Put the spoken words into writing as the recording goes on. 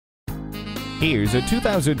Here's a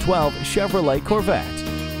 2012 Chevrolet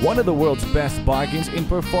Corvette. One of the world's best bargains in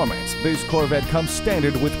performance, this Corvette comes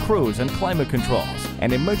standard with cruise and climate controls,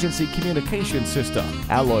 an emergency communication system,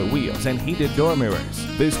 alloy wheels, and heated door mirrors.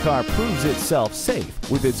 This car proves itself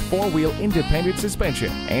safe with its four-wheel independent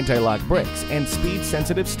suspension, anti-lock brakes, and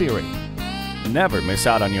speed-sensitive steering. Never miss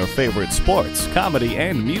out on your favorite sports, comedy,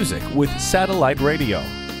 and music with satellite radio.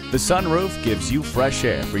 The sunroof gives you fresh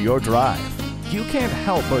air for your drive. You can't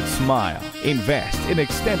help but smile. Invest in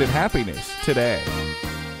extended happiness today.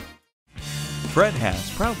 Fred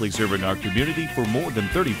Haas, proudly serving our community for more than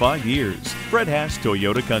 35 years. Fred Haas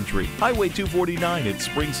Toyota Country, Highway 249 at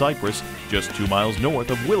Spring-Cypress, just 2 miles north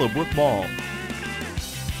of Willowbrook Mall.